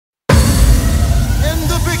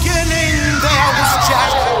beginning there was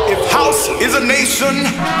Jack. If house is a nation,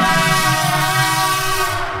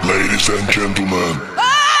 ladies and gentlemen.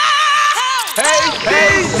 Hey,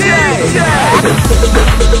 DJ!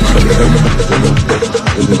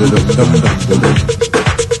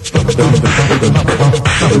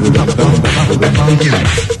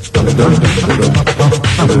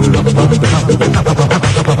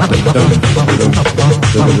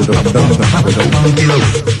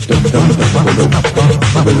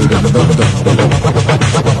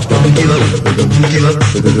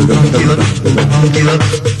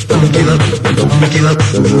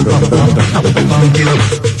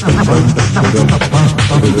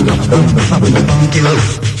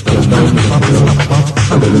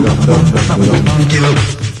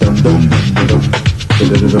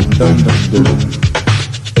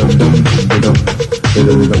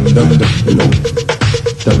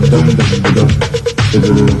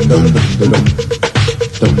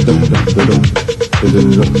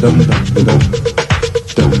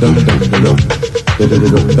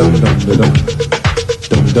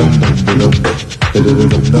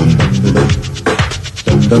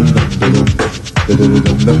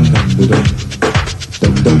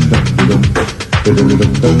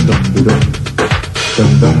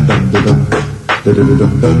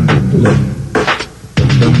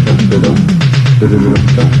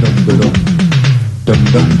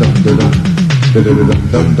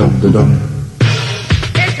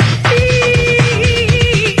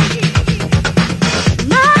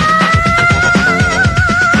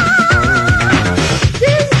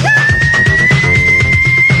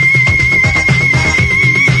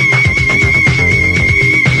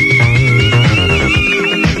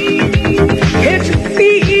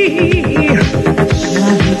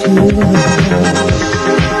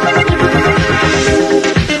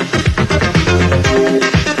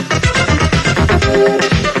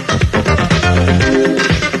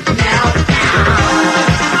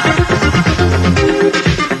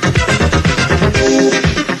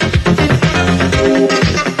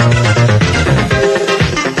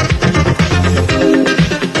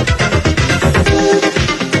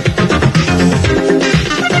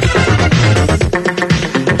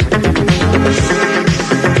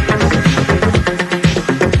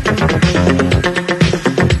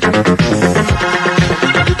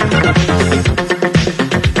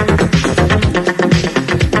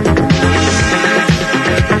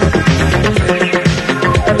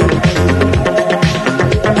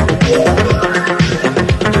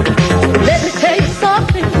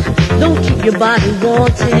 Your body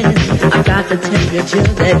wanting, I got the temperature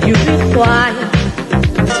that you require.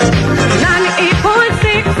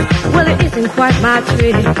 98.6, well it isn't quite my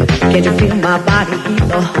trick. Can't you feel my body heat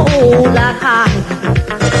a whole lot higher?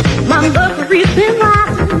 My mercury's been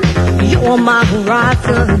rising, you're on my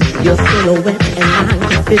horizon. Your silhouette and mine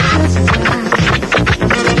can fit just right.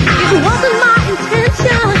 It wasn't my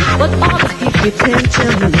intention, but all this keep your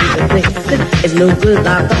tension. The place is no good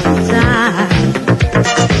like the time.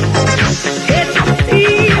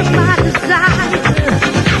 My desire,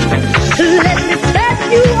 let me set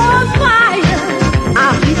you on fire.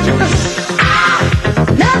 I'll heat you up,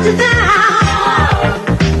 melt you down.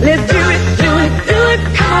 Let's do it, do it, do it.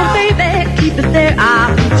 Come on, baby, keep it there. I'll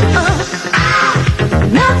heat you up,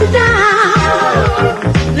 melt you down.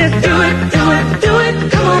 Let's do it, do it, do it.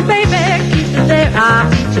 Come on, baby, keep it there. I'll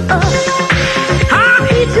heat you up, I'll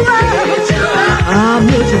heat you up, I'll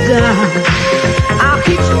melt you down. I'll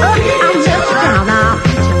heat you up.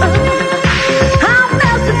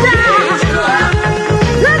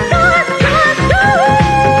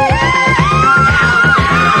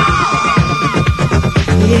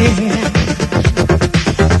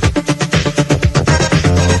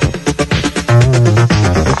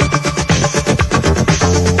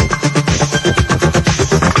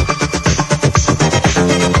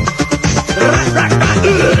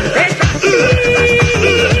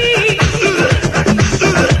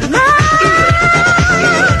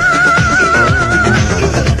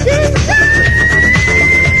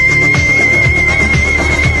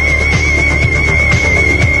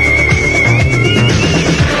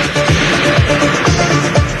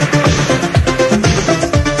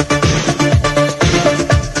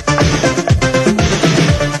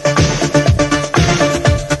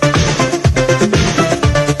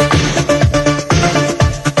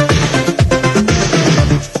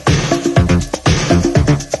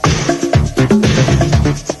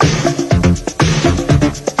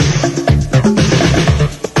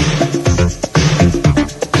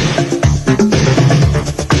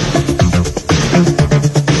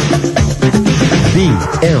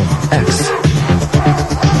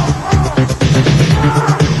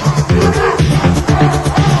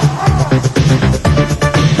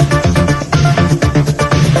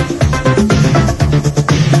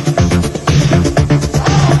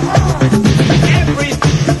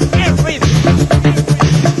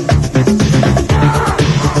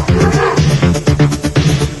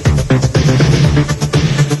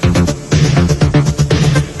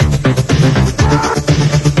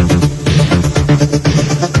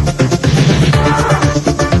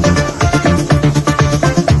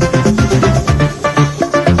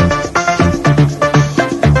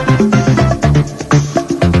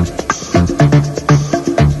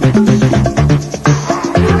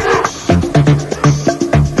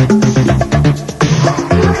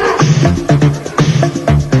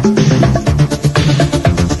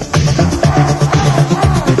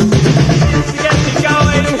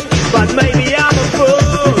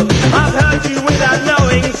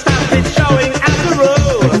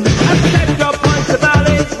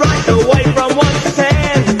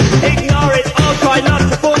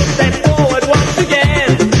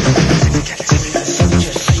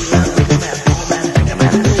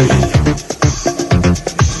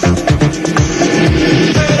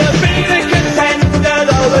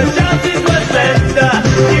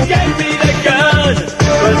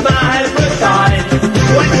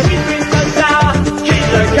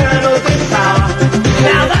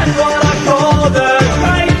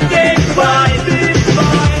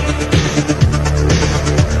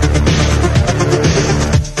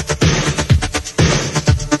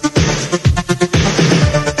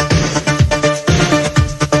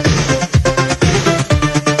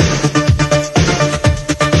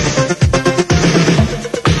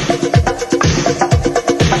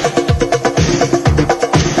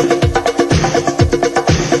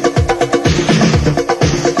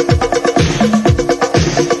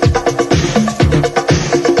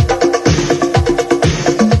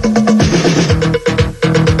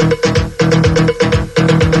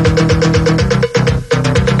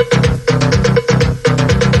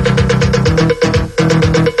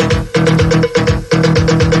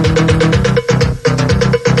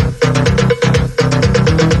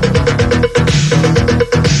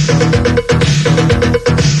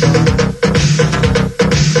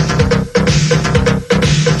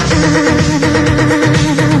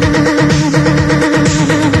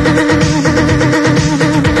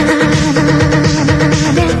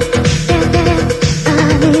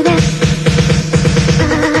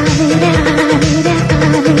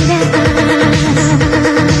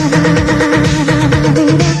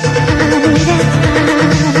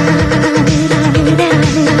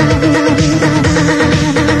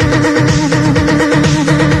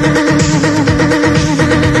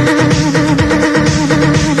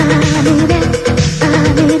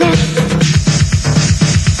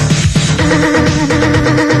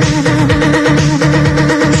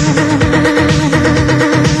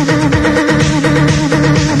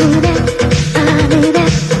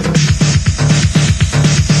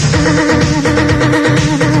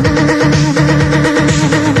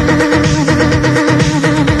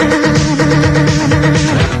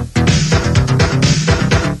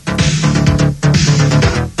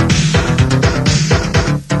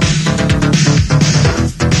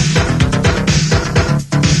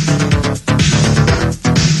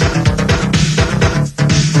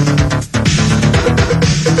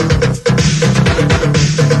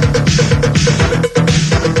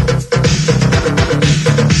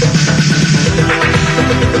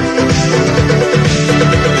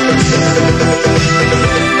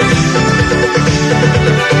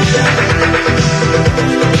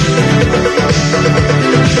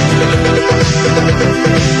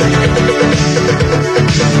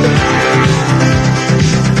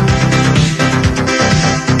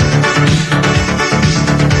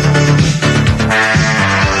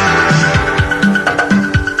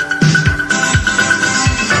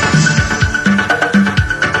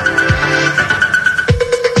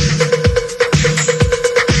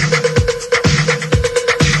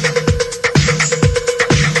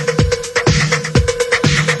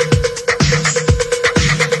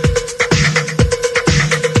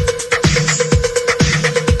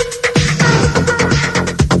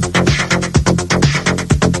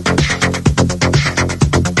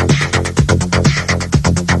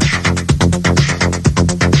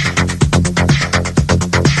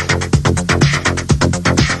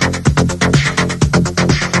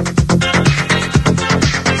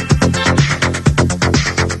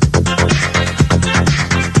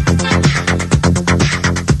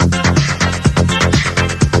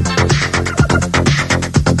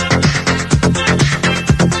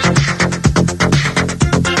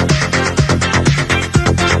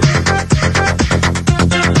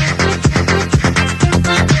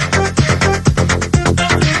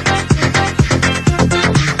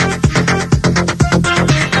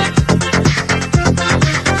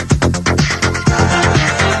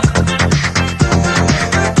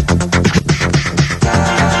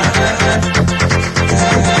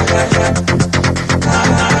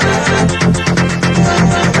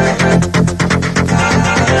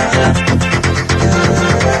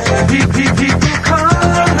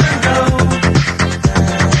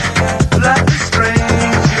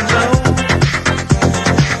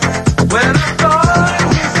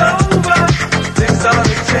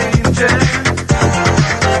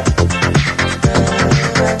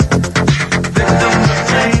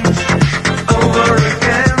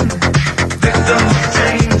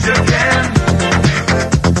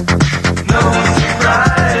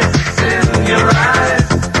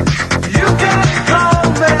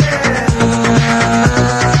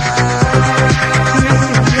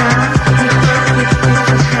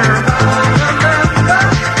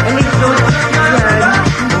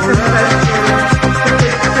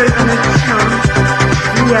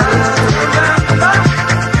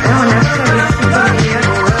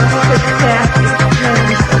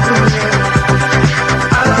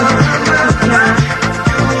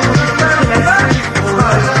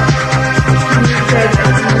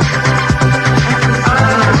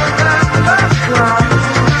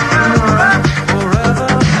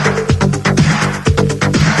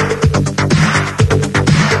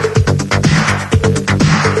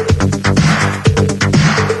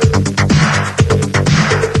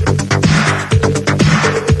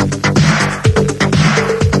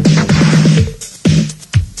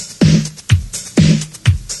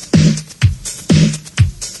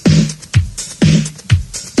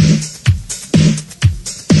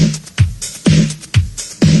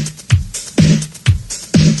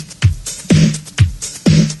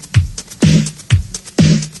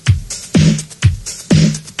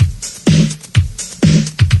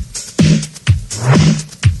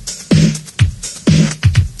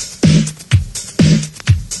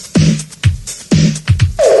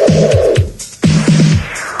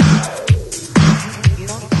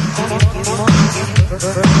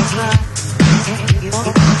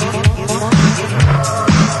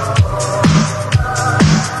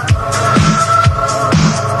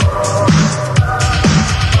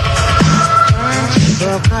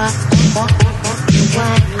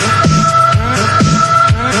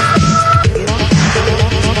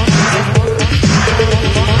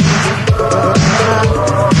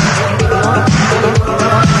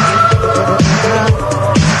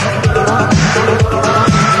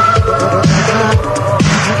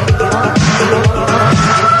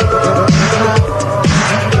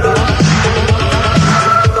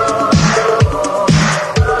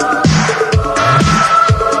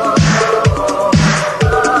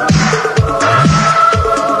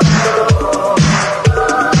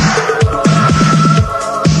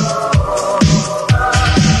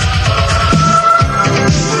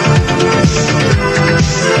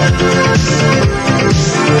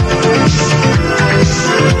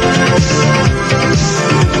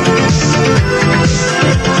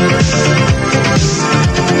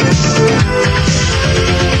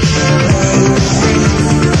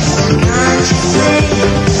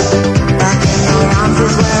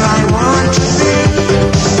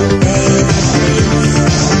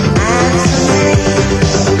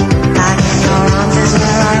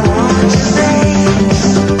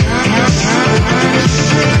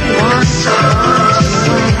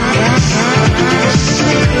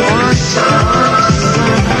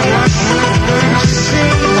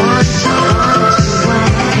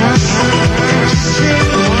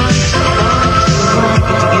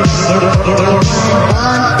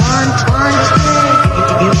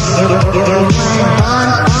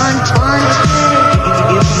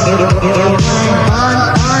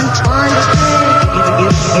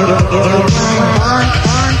 Je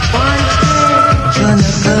ne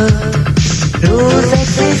peux plus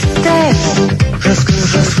exister lorsque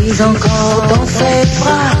je suis encore dans ses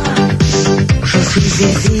bras. Je suis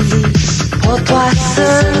ici pour toi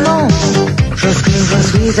seulement lorsque je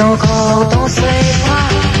suis encore dans ses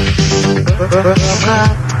bras.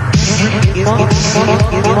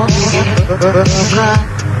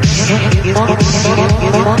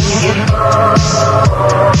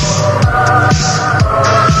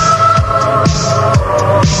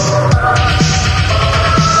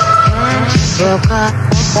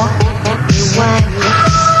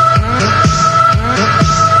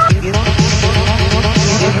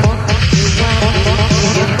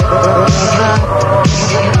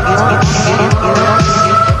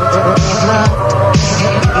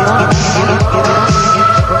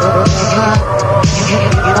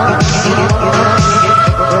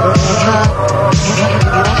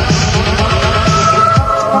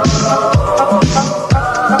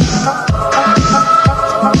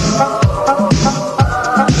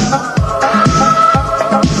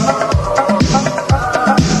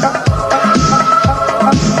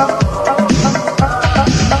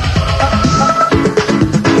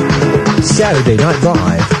 Saturday Night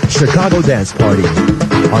Live, Chicago Dance Party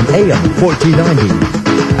on AM 1490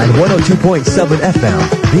 and 102.7 FM,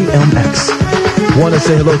 BMX. Want to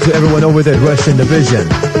say hello to everyone over there at Russian Division.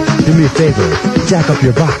 Do me a favor, jack up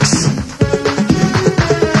your box.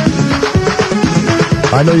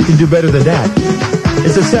 I know you can do better than that.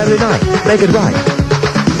 It's a Saturday night. Make it right.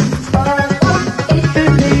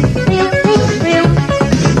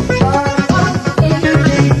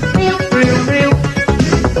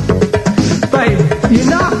 You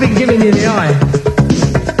know I've been giving you the eye,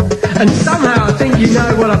 and somehow I think you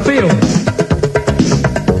know what I feel.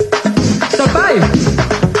 So babe,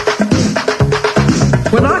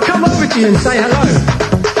 when I come over to you and say hello,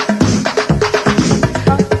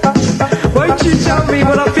 won't you tell me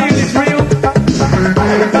what I feel is real?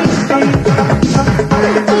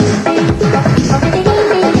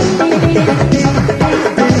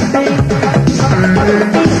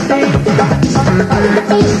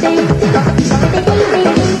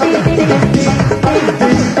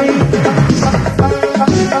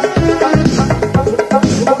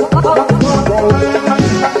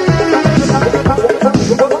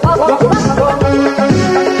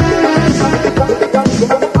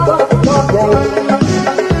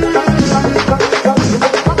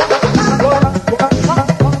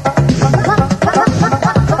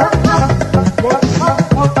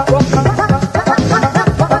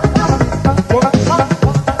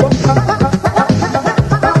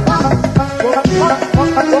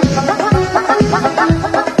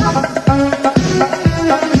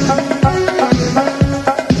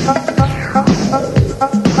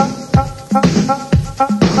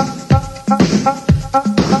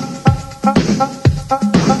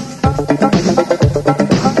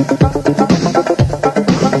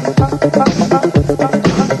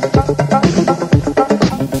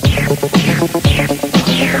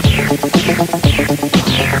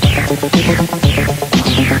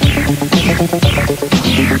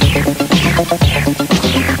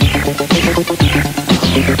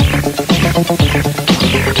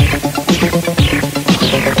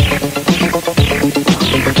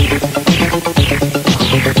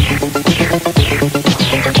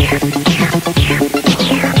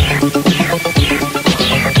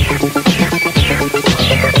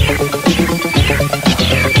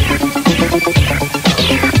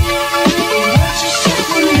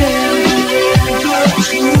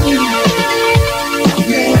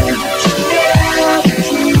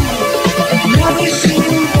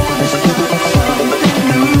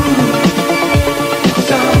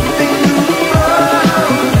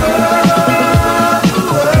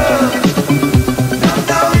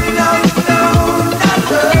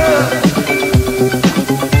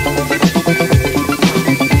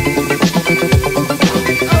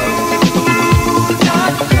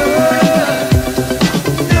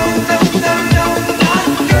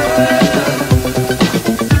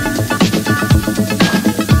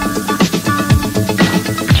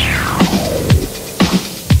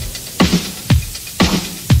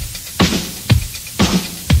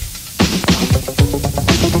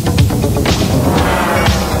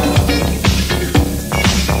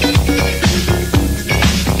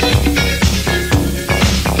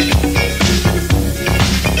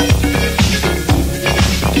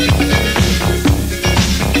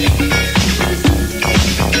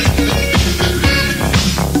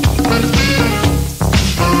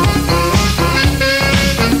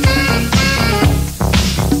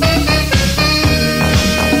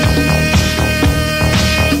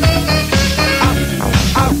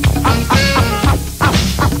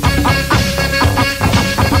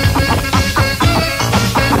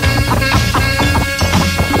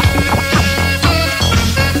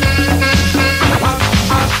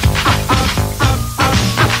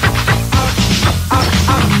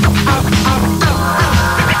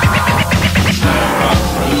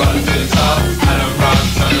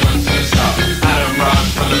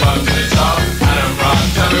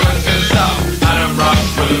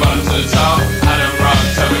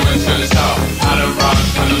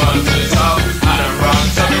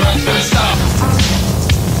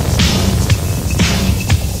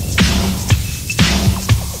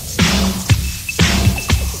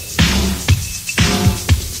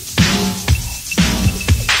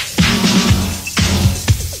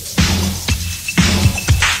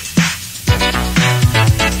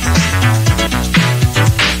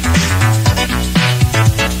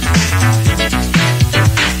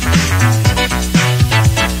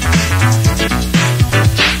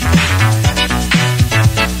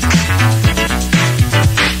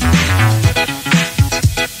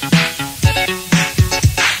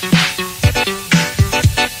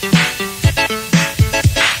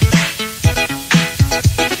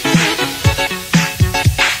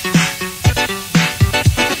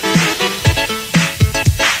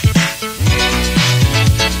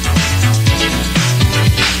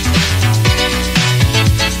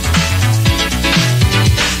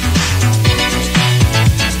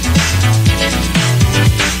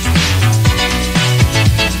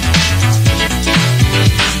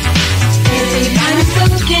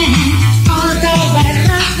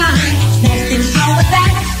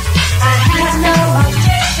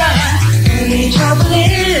 trouble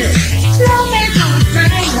is, love ain't no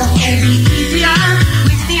thing, love can be easier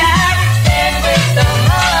with the eye than with the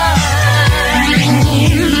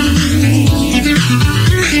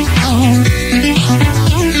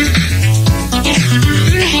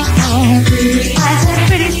Pretty eyes are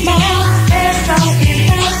pretty small, they're so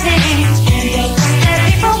imposing, and the way that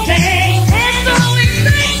people play, they're so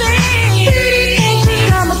exciting. Pretty things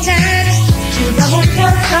become attached to the whole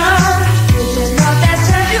person. Is it love that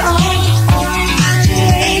turns you on, or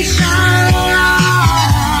infatuation?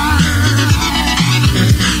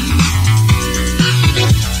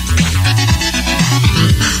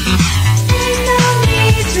 There's no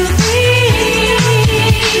need to be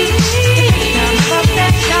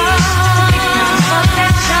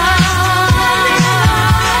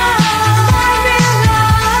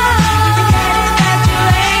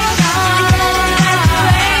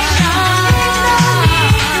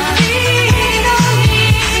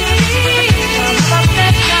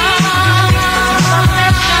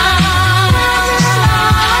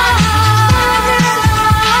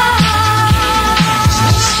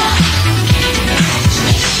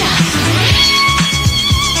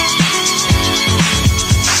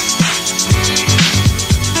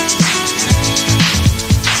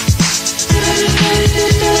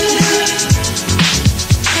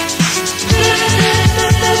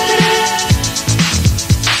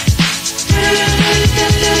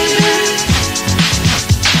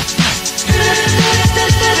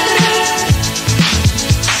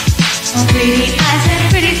pretty eyes and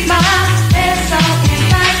pretty smile, they're so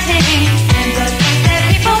inviting, and the things that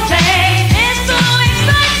people play, they're so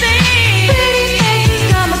exciting. Pretty things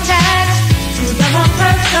become attached to the wrong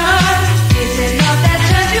person. Is it love that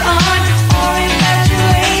turns you on, or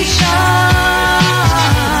infatuation?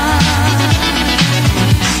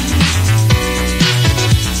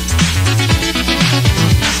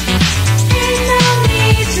 There's no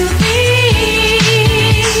need to be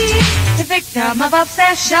the victim of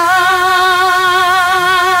obsession.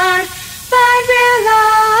 Find real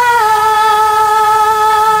love,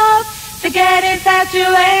 forget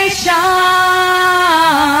infatuation.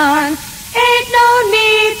 Ain't no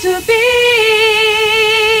need to be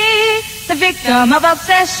the victim of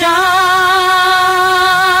obsession.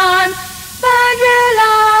 Find real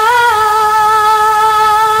love,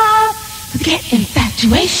 forget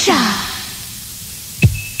infatuation.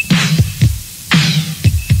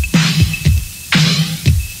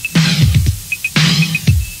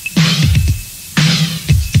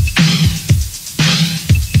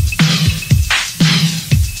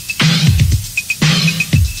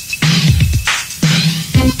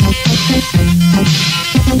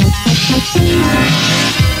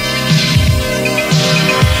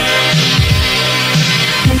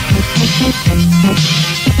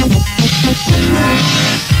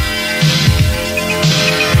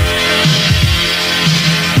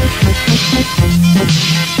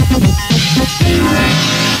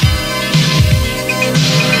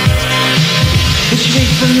 It's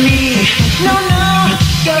wait for me, no,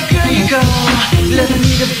 go girl you go, let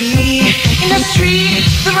me to be in the street,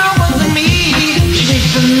 the wrong ones of me. It's wait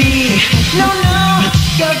for me, no,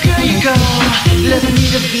 go girl you go, let me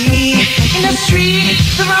to be in the street,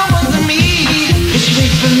 the wrong ones of me. It's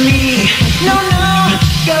wait for me, no,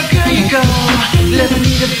 go girl you go, let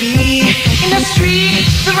me to be in the street,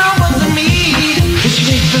 the wrong ones of me. It's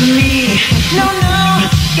wait for me, no,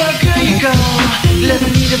 go girl you go, let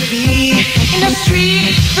me to be in the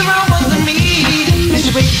street, the wrong ones of me. It's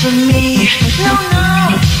wait for me, no,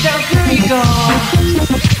 go girl you go.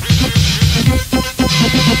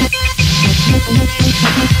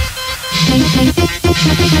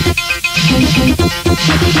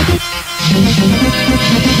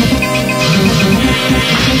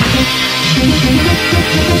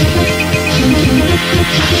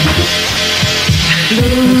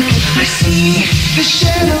 Look, I see the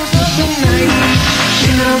shadows of the night,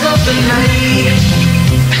 shadows of the night.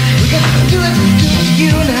 We got to do it to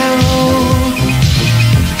you now.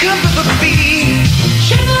 Come to the beat,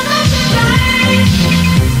 shadows of the night.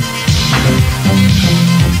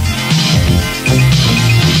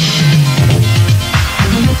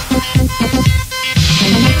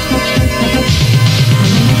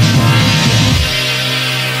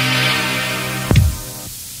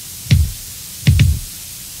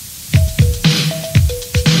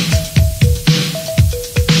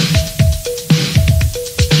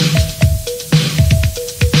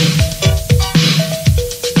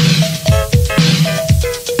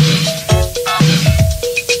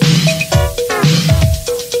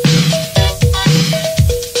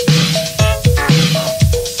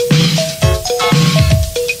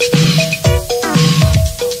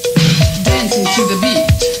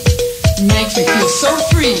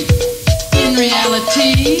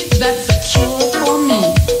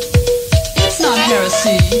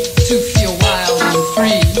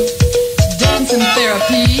 Dancing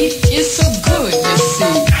therapy is so good, you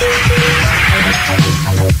see.